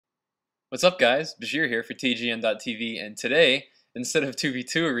What's up, guys? Bajheera here for TGN.TV, and today, instead of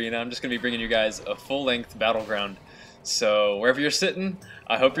 2v2 Arena, I'm just going to be bringing you guys a full-length Battleground. So, wherever you're sitting,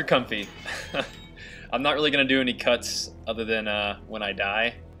 I hope you're comfy. I'm not really going to do any cuts other than when I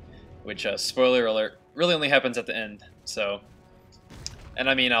die, which, spoiler alert, really only happens at the end. So, and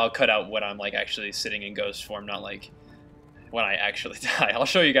I mean, I'll cut out when I'm like actually sitting in ghost form, not like when I actually die. I'll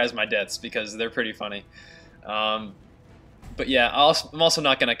show you guys my deaths because they're pretty funny. But yeah, I'm also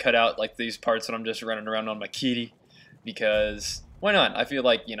not going to cut out like these parts when I'm just running around on my kitty, because why not? I feel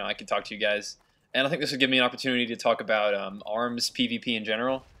like, I could talk to you guys, and I think this would give me an opportunity to talk about ARMS PvP in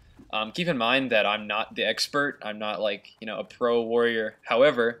general. Keep in mind that I'm not the expert. I'm not like, a pro warrior.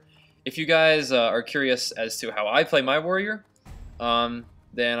 However, if you guys are curious as to how I play my warrior, then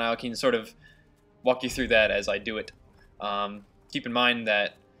I can sort of walk you through that as I do it. Keep in mind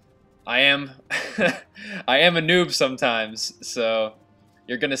that I am I am a noob sometimes, so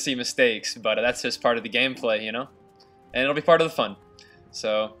you're gonna see mistakes, but that's just part of the gameplay, and it'll be part of the fun.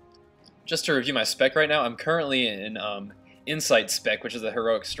 So, just to review my spec right now, I'm currently in Insight spec, which is the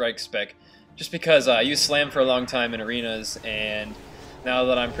Heroic Strike spec, just because I used Slam for a long time in arenas, and now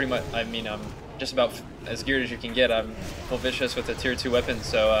that I'm I'm just about as geared as you can get. I'm full vicious with a tier 2 weapon,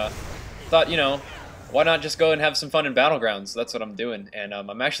 so thought, why not just go and have some fun in Battlegrounds? That's what I'm doing, and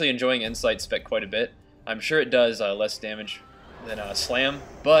I'm actually enjoying Insight spec quite a bit. I'm sure it does less damage than Slam,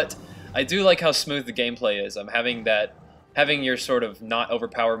 but I do like how smooth the gameplay is. Having your sort of not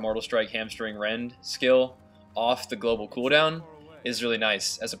overpower Mortal Strike Hamstring Rend skill off the global cooldown is really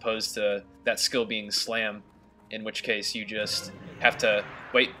nice, as opposed to that skill being Slam, in which case you just have to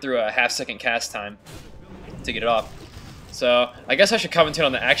wait through a half-second cast time to get it off. So, I guess I should commentate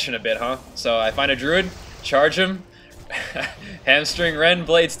on the action a bit, huh? So, I find a druid, charge him, hamstring Ren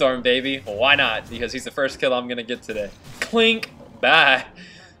Bladestorm, baby. Why not? Because he's the first kill I'm gonna get today. Clink! Bye!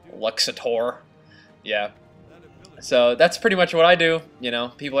 Luxator. Yeah. So, that's pretty much what I do,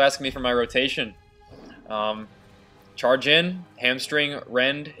 People ask me for my rotation. Charge in, hamstring,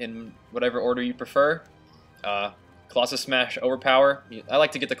 rend, in whatever order you prefer. Colossus Smash, Overpower. I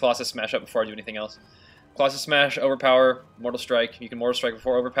like to get the Colossus Smash up before I do anything else. Colossus Smash, Overpower, Mortal Strike. You can Mortal Strike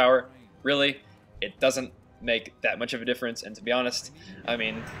before Overpower. Really, it doesn't make that much of a difference. And to be honest, I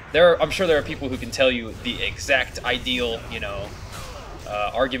mean, I'm sure there are people who can tell you the exact ideal,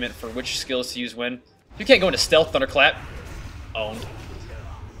 argument for which skills to use when. You can't go into Stealth, Thunderclap. Owned.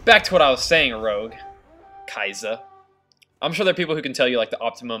 Back to what I was saying, Rogue. Kaiza. I'm sure there are people who can tell you like the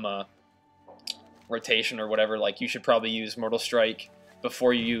optimum rotation or whatever. Like, you should probably use Mortal Strike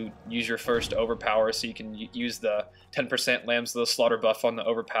before you use your first Overpower, so you can use the 10% Lambs of the Slaughter buff on the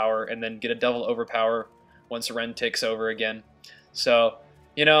Overpower, and then get a double Overpower once Ren takes over again. So,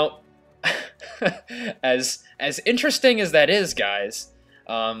 as interesting as that is, guys,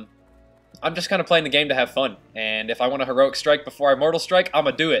 I'm just kind of playing the game to have fun. And if I want a Heroic Strike before I Mortal Strike, I'm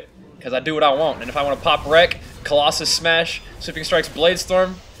going to do it, because I do what I want. And if I want to pop Wreck, Colossus Smash, Sweeping Strikes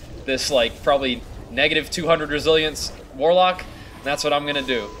Bladestorm, this, like, probably negative 200 resilience Warlock, that's what I'm going to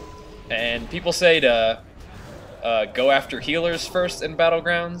do. And people say to go after healers first in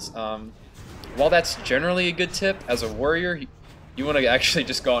Battlegrounds. While that's generally a good tip, as a warrior, you want to actually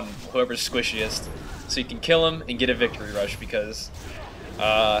just go on whoever's squishiest, so you can kill him and get a victory rush, because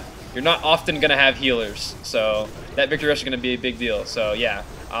you're not often going to have healers. So that victory rush is going to be a big deal. So yeah,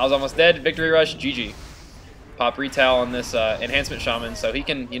 I was almost dead. Victory rush, GG. Pop Retail on this Enhancement Shaman, so he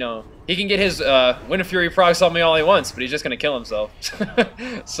can, he can get his Wind of Fury procs on me all he wants, but he's just going to kill himself.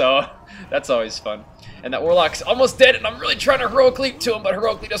 So, that's always fun. And that Warlock's almost dead, and I'm really trying to Heroic Leap to him, but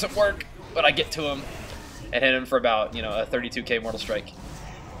Heroic Leap doesn't work. But I get to him and hit him for about, a 32k Mortal Strike.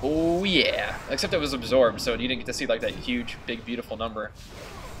 Oh, yeah. Except it was absorbed, so you didn't get to see, like, that huge, big, beautiful number.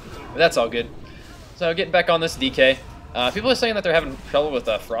 But that's all good. So, getting back on this DK. People are saying that they're having trouble with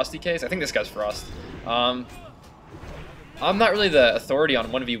Frost DKs. I think this guy's Frost. I'm not really the authority on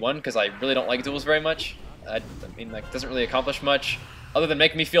 1v1 because I really don't like duels very much. I mean, like, it doesn't really accomplish much other than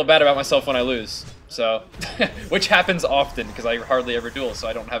make me feel bad about myself when I lose. So, which happens often because I hardly ever duel, so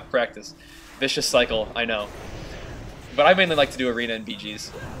I don't have practice. Vicious cycle, I know. But I mainly like to do arena and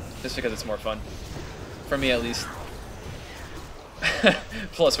BGs just because it's more fun. For me, at least.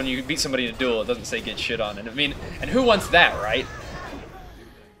 Plus, when you beat somebody in a duel, it doesn't say get shit on. And I mean, and who wants that, right?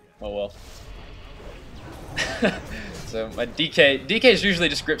 Oh well. So my DK's usually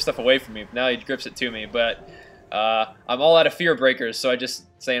just grip stuff away from me. Now he grips it to me, but I'm all out of fear breakers, so I just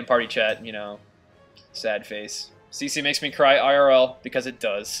say in party chat, sad face. CC makes me cry IRL because it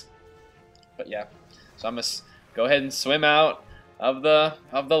does. But yeah, so I'm gonna go ahead and swim out of the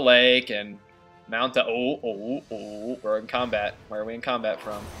lake and mount a we're in combat. Where are we in combat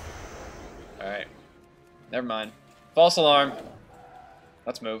from? Alright. Never mind. False alarm.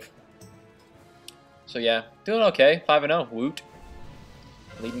 Let's move. So yeah, doing okay. 5-0. Woot.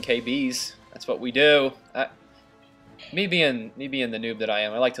 Leading KBs. That's what we do. Me being the noob that I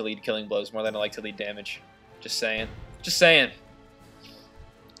am, I like to lead killing blows more than I like to lead damage. Just saying. Just saying.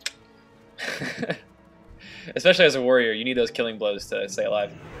 Especially as a warrior, you need those killing blows to stay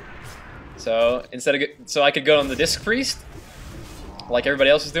alive. So so I could go on the Disc Priest, like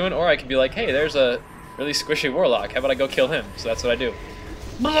everybody else is doing, or I could be like, hey, there's a really squishy warlock. How about I go kill him? So that's what I do.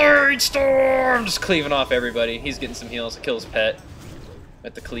 Blade Storm! Just cleaving off everybody. He's getting some heals. Kill his pet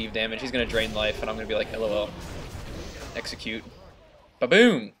at the cleave damage. He's gonna drain life, and I'm gonna be like, LOL. Execute.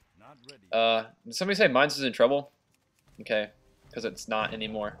 Ba-boom! Did somebody say Mines is in trouble? Okay, because it's not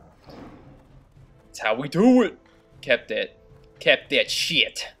anymore. It's how we do it. Kept that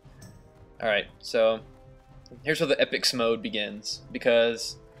shit. Alright, so here's where the epics mode begins,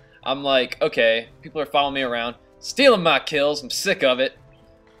 because I'm like, okay, people are following me around, stealing my kills, I'm sick of it.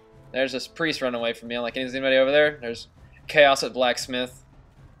 There's this priest running away from me. I'm like, is anybody over there? There's chaos at blacksmith.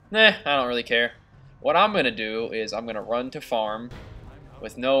 Nah, I don't really care. What I'm gonna do is I'm gonna run to farm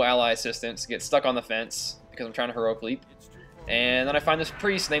with no ally assistance, get stuck on the fence because I'm trying to heroic leap, and then I find this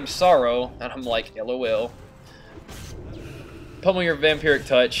priest named Sorrow, and I'm like, LOL. Pummel your vampiric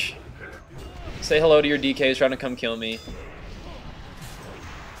touch. Say hello to your DKs trying to come kill me.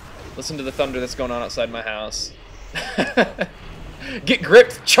 Listen to the thunder that's going on outside my house. Get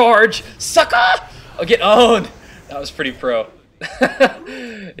gripped, charge, sucker! Oh, get owned! That was pretty pro.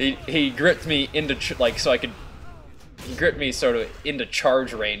 he gripped me into he gripped me sort of into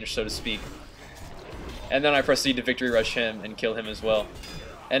charge range, so to speak. And then I proceed to victory rush him and kill him as well.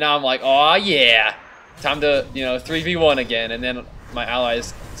 And now I'm like, oh yeah, time to 3v1 again. And then my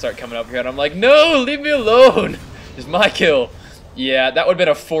allies start coming up here, and I'm like, no, leave me alone. It's my kill. Yeah, that would have been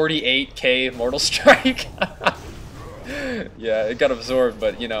a 48k Mortal Strike. Yeah, it got absorbed,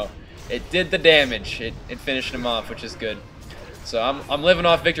 but it did the damage. It finished him off, which is good. So I'm living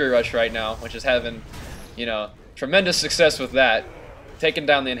off victory rush right now, which is having tremendous success with that. Taking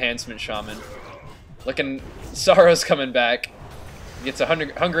down the enhancement shaman. Looking, Sorrow's coming back. Gets a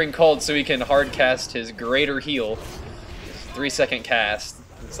hungering cold so he can hard cast his greater heal. 3-second cast.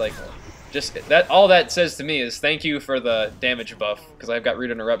 It's like, just that. All that says to me is thank you for the damage buff, because I've got root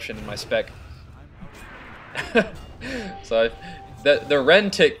interruption in my spec. So the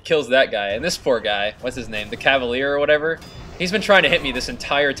Ren tick kills that guy, and this poor guy, what's his name, the Cavalier or whatever. He's been trying to hit me this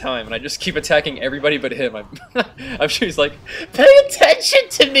entire time, and I just keep attacking everybody but him. I'm sure he's like, pay attention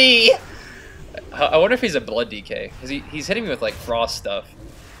to me. I wonder if he's a blood DK, because he's hitting me with like frost stuff.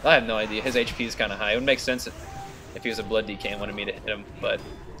 I have no idea. His HP is kind of high. It would make sense if he was a blood DK and wanted me to hit him, but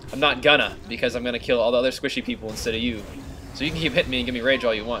I'm not gonna, because I'm gonna kill all the other squishy people instead of you. So you can keep hitting me and give me rage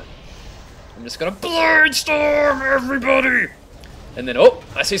all you want. I'm just gonna Blade Storm everybody! And then, oh,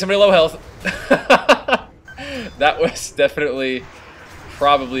 I see somebody low health. That was definitely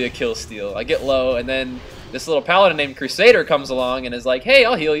probably a kill steal. I get low, and then this little paladin named Crusader comes along and is like, hey,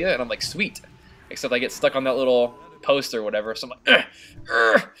 I'll heal you. And I'm like, sweet. Except I get stuck on that little post or whatever, so I'm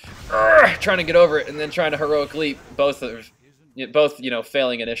like, trying to get over it and then trying to heroic leap, both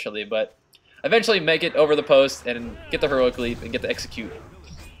failing initially, but eventually make it over the post and get the heroic leap and get the execute.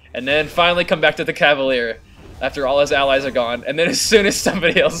 And then finally come back to the Cavalier after all his allies are gone, and then as soon as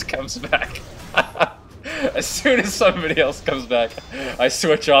somebody else comes back, I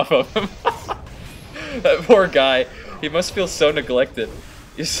switch off of him. That poor guy, he must feel so neglected.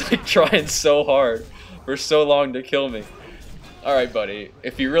 He's like trying so hard for so long to kill me. Alright, buddy,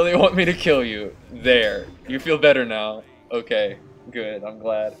 if you really want me to kill you, there. You feel better now. Okay, good, I'm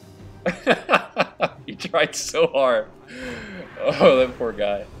glad. He tried so hard. Oh, that poor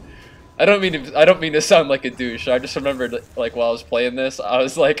guy. I don't mean to sound like a douche. I just remembered, like, while I was playing this, I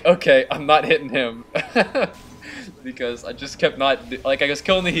was like, okay, I'm not hitting him. Because I just kept not, like, I was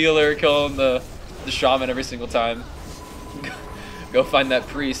killing the healer, killing the shaman every single time. Go find that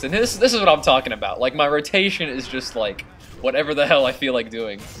priest. And this is what I'm talking about. Like, my rotation is just like whatever the hell I feel like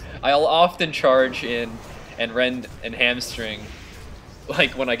doing. I'll often charge in and rend and hamstring,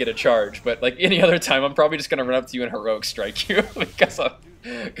 like, when I get a charge, but like any other time I'm probably just gonna run up to you and heroic strike you because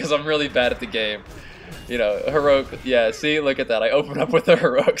I'm really bad at the game. Heroic, yeah, see, look at that. I open up with a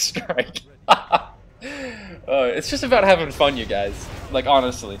heroic strike. It's just about having fun, you guys. Like,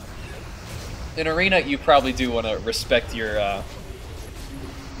 honestly. In Arena, you probably do want to respect your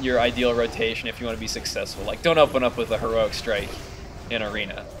ideal rotation if you want to be successful. Like, don't open up with a heroic strike in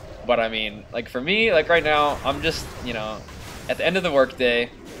Arena. But I mean, like, for me, like right now, I'm just, at the end of the workday,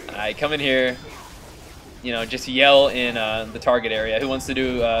 I come in here, you know, just yell in the target area who wants to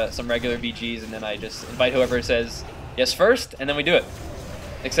do some regular BGs, and then I just invite whoever says yes first, and then we do it.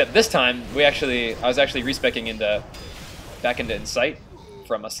 Except this time, I was actually respecking back into Insight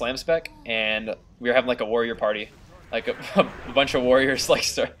from a slam spec, and we were having like a warrior party, like a bunch of warriors. Like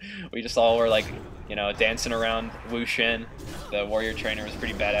we just all were like, you know, dancing around Wu Shin. The warrior trainer was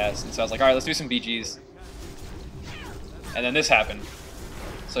pretty badass, and so I was like, all right, let's do some BGs. And then this happened.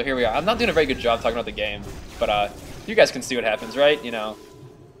 So here we are. I'm not doing a very good job talking about the game, but you guys can see what happens, right? You know,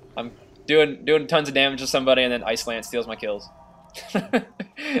 I'm doing tons of damage to somebody, and then Iceland steals my kills.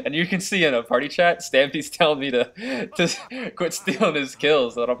 And you can see in a party chat, Stampy's telling me to quit stealing his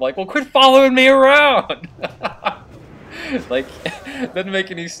kills, and I'm like, well, quit following me around. Like, doesn't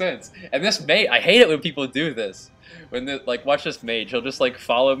make any sense. And this mage, I hate it when people do this. Like, watch this mage, he'll just like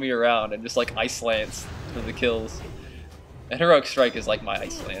follow me around and just like ice lance for the kills. And Heroic Strike is like my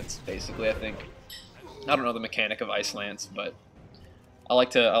Ice Lance, basically, I think. I don't know the mechanic of Ice Lance, but I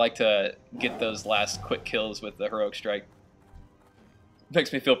like to get those last quick kills with the Heroic Strike.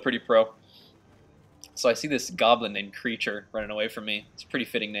 Makes me feel pretty pro. So I see this goblin named Creature running away from me. It's a pretty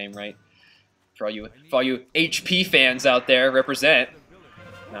fitting name, right? For all you HP fans out there, represent.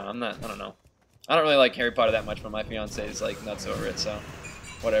 No, I'm not. I don't know. I don't really like Harry Potter that much, but my fiance is like nuts over it, so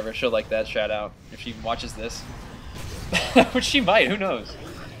whatever. She'll like that. Shout out if she watches this. Which she might, who knows?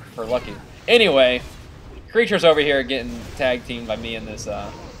 If we're lucky. Anyway, Creature's over here getting tag teamed by me and this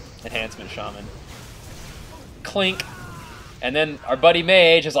enhancement shaman. Clink. And then our buddy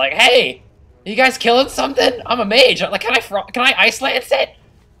Mage is like, hey, you guys killing something? I'm a mage. Like, can I ice lance it?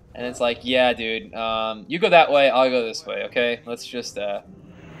 And it's like, yeah, dude. You go that way, I'll go this way, okay? Let's just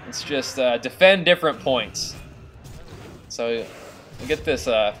defend different points. So we get this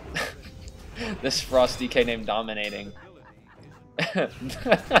this Frost DK named Dominating.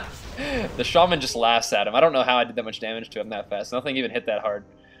 The shaman just laughs at him. I don't know how I did that much damage to him that fast. Nothing even hit that hard.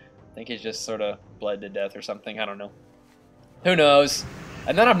 I think he's just sort of bled to death or something. I don't know. Who knows?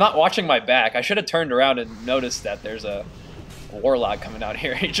 And then I'm not watching my back. I should have turned around and noticed that there's a warlock coming out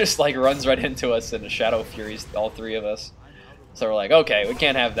here. He just like runs right into us and Shadow Furies, all three of us. So we're like, okay, we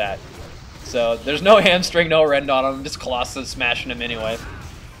can't have that. So there's no hamstring, no rend on him. Just Colossus smashing him anyway.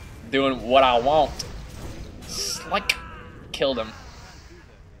 Doing what I want. Like, killed him.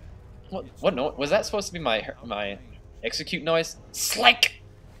 What no? Was that supposed to be my execute noise? Slick.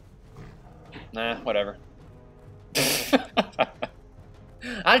 Nah, whatever.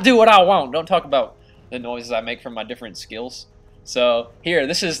 I do what I want. Don't talk about the noises I make from my different skills. So here,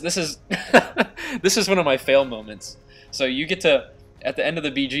 this is this is one of my fail moments. So you get to, at the end of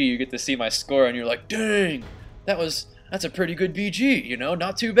the BG, you get to see my score, and you're like, dang, that's a pretty good BG, you know,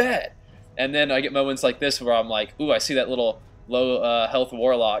 not too bad. And then I get moments like this where I'm like, ooh, I see that little low health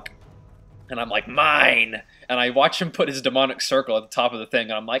warlock, and I'm like, mine! And I watch him put his demonic circle at the top of the thing,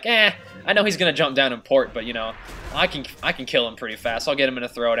 and I'm like, I know he's gonna jump down and port, but you know, I can kill him pretty fast. I'll get him in a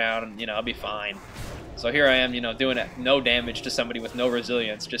throwdown, and you know, I'll be fine. So here I am, you know, doing no damage to somebody with no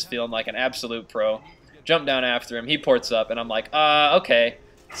resilience, just feeling like an absolute pro. Jump down after him, he ports up, and I'm like, okay.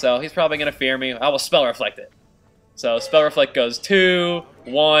 So he's probably gonna fear me. I will spell reflect it. So spell reflect goes 2,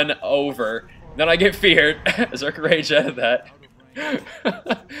 1, over. Then I get feared. Berserker Rage out of that.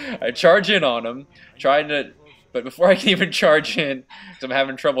 I charge in on him, but before I can even charge in, because I'm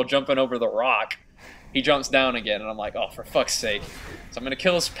having trouble jumping over the rock, he jumps down again, and I'm like, oh, for fuck's sake. So I'm gonna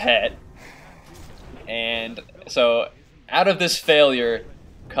kill his pet. And so out of this failure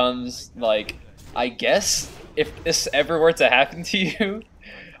comes, like, I guess if this ever were to happen to you,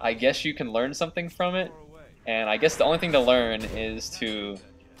 I guess you can learn something from it. And I guess the only thing to learn is to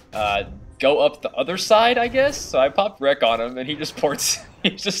go up the other side, I guess. So I pop wreck on him, and he just ports.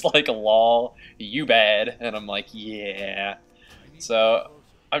 He's just like, lol, you bad. And I'm like, yeah. So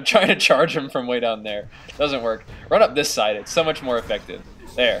I'm trying to charge him from way down there. Doesn't work. Run up this side. It's so much more effective.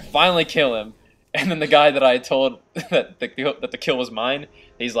 There. Finally kill him. And then the guy that I told that the kill was mine,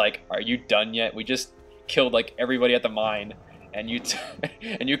 he's like, are you done yet? We just killed like everybody at the mine. And you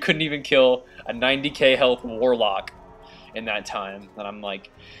couldn't even kill a 90k health warlock in that time. And I'm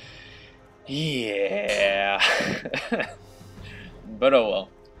like, yeah. But oh well.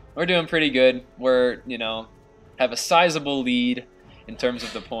 We're doing pretty good. We're, you know, have a sizable lead in terms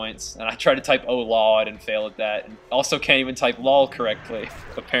of the points. And I tried to type oh lol and fail at that. And also can't even type lol correctly,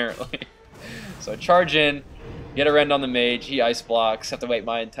 apparently. So charge in, get a rend on the mage, he ice blocks, have to wait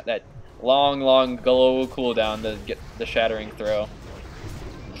that long glow cooldown to get the shattering throw.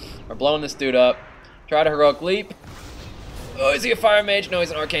 We're blowing this dude up. Try to heroic leap. Oh, is he a fire mage? No,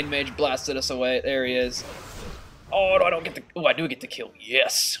 he's an arcane mage. Blasted us away. There he is. Oh, no, I don't get the. Oh, I do get the kill.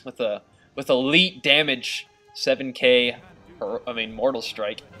 Yes, with a with elite damage, 7k, Mortal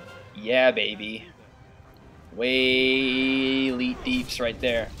Strike. Yeah, baby. Way elite deeps right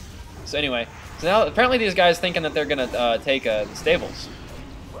there. So anyway, so now apparently these guys thinking that they're gonna take the stables,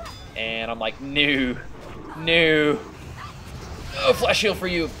 and I'm like, no, no. Oh, flash heal for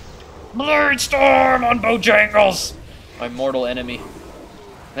you. Blade Storm on Bojangles, my mortal enemy.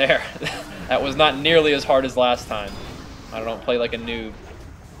 There, that was not nearly as hard as last time. I don't play like a noob.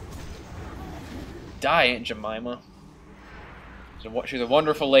 Die, Aunt Jemima. She's a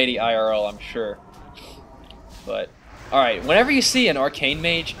wonderful lady IRL, I'm sure. But, alright, whenever you see an arcane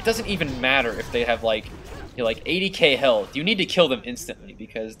mage, it doesn't even matter if they have like 80k health. You need to kill them instantly,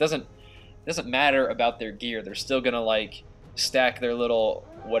 because it doesn't matter about their gear. They're still gonna like stack their little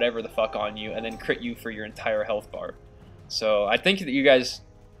whatever the fuck on you and then crit you for your entire health bar. So I think that you guys,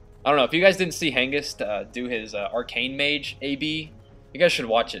 I don't know, if you guys didn't see Hengist do his arcane mage AB, you guys should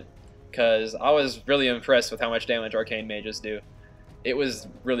watch it, because I was really impressed with how much damage arcane mages do. It was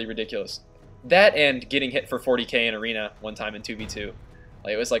really ridiculous. That and getting hit for 40k in arena one time in 2v2.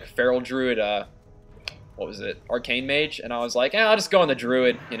 Like, it was like Feral Druid, what was it, Arcane Mage, and I was like, I'll just go on the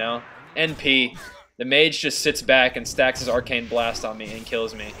Druid, you know, NP. The Mage just sits back and stacks his Arcane Blast on me and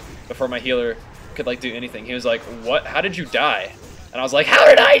kills me before my healer could like do anything. He was like, what, how did you die? And I was like, how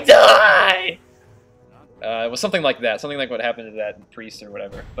did I die? It was something like that, something like what happened to that priest or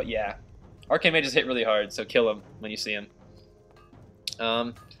whatever. But yeah, Arcane Mages hit really hard, so kill him when you see him.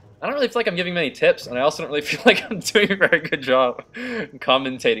 I don't really feel like I'm giving many tips, and I also don't really feel like I'm doing a very good job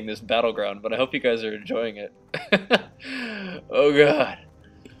commentating this battleground, but I hope you guys are enjoying it. Oh god.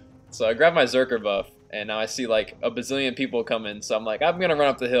 So I grabbed my Zerker buff, and now I see like a bazillion people coming, so I'm like, I'm gonna run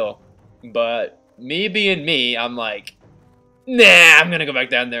up the hill. But me being me, I'm like, nah, I'm gonna go back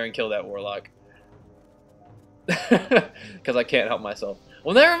down there and kill that Warlock. Because I can't help myself.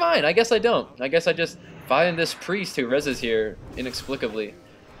 Well, never mind, I guess I don't. I guess I just find this priest who reses here inexplicably.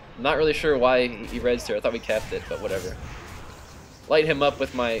 I'm not really sure why he reds here. I thought we capped it, but whatever. Light him up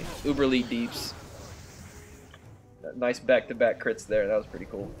with my uber elite deeps. Nice back-to-back crits there. That was pretty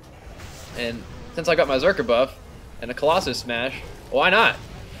cool. And since I got my Zerker buff and a Colossus smash, why not?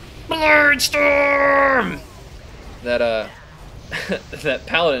 Blade Storm! That that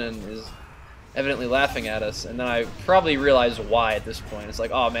paladin is evidently laughing at us, and then I probably realized why at this point. It's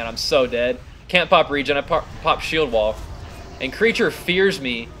like, oh man, I'm so dead. Can't pop regen. I pop shield wall, and creature fears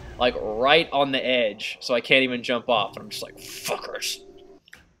me like right on the edge, so I can't even jump off. And I'm just like, fuckers,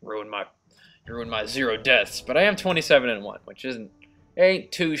 ruin my 0 deaths. But I am 27-1, which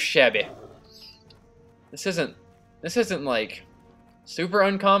ain't too shabby. This isn't like super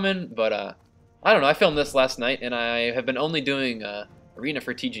uncommon, but I don't know. I filmed this last night, and I have been only doing arena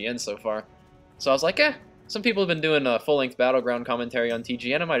for TGN so far. So I was like, some people have been doing a full-length battleground commentary on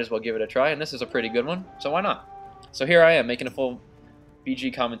TGN. I might as well give it a try, and this is a pretty good one. So why not? So here I am making a full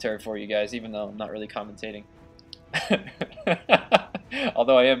BG commentary for you guys, even though I'm not really commentating.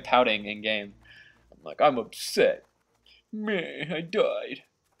 Although I am pouting in game. I'm like, I'm upset. Meh, I died.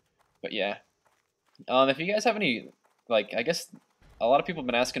 But yeah. If you guys have any, like, I guess a lot of people have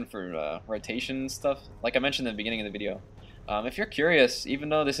been asking for rotation stuff, like I mentioned in the beginning of the video. If you're curious, even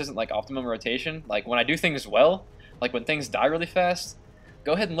though this isn't like optimum rotation, like when I do things well, like when things die really fast,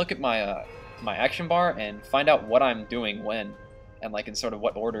 go ahead and look at my my action bar and find out what I'm doing when, and like in sort of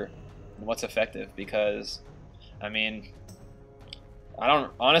what order and what's effective, because I mean, I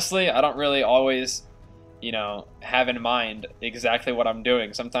don't really always, you know, have in mind exactly what I'm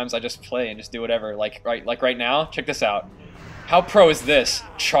doing. Sometimes I just play and just do whatever. Like right now, check this out. How pro is this?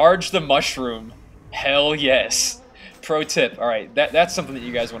 Charge the mushroom. Hell yes. Pro tip. All right, that's something that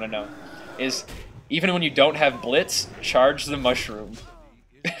you guys want to know. Is even when you don't have blitz, charge the mushroom.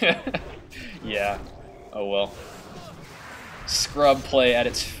 Yeah. Oh well. Scrub play at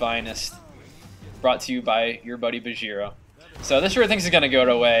its finest. Brought to you by your buddy Bajheera. So this sort of thinks is gonna go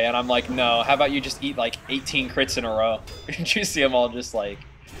away, and I'm like, no. How about you just eat like 18 crits in a row? Did you see them all just like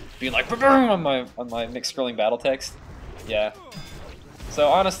being like on my mixed scrolling battle text? Yeah. So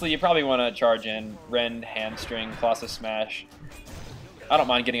honestly, you probably want to charge in Rend, Hamstring, Colossus Smash. I don't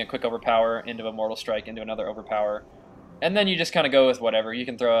mind getting a quick overpower into a Mortal Strike, into another overpower. And then you just kind of go with whatever. You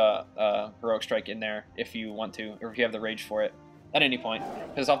can throw a Heroic Strike in there if you want to, or if you have the rage for it at any point.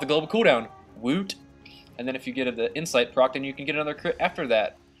 Because it's off the global cooldown. Woot! And then if you get the Insight proc, then you can get another crit after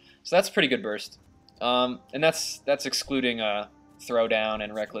that. So that's a pretty good burst. And that's excluding Throwdown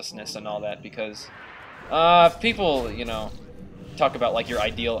and Recklessness and all that, because people, you know, talk about like your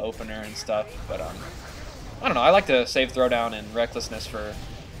ideal opener and stuff, but I don't know. I like to save Throwdown and Recklessness for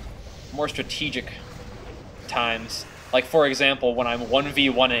more strategic times. Like for example, when I'm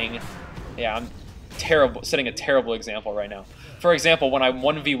 1v1ing Yeah, I'm terrible, setting a terrible example right now. For example, when I'm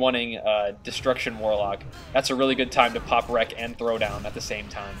 1v1ing Destruction Warlock, that's a really good time to pop wreck and throw down at the same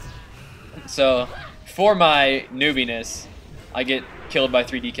time. So, for my newbiness, I get killed by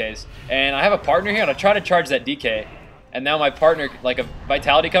 3 DKs. And I have a partner here, and I try to charge that DK. And now my partner, like a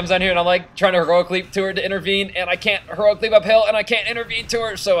Vitality comes down here, and I'm like trying to heroic leap to her to intervene, and I can't heroic leap uphill, and I can't intervene to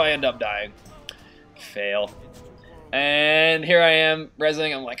her, so I end up dying. Fail. And here I am,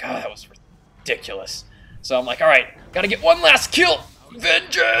 rezzing. I'm like, oh, that was ridiculous. So I'm like, alright, gotta get one last kill!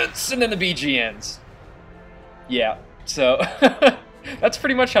 Vengeance! And then the BG ends. Yeah, so that's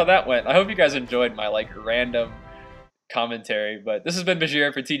pretty much how that went. I hope you guys enjoyed my, like, random commentary, but this has been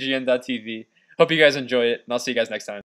Bajheera for TGN.TV. Hope you guys enjoy it, and I'll see you guys next time.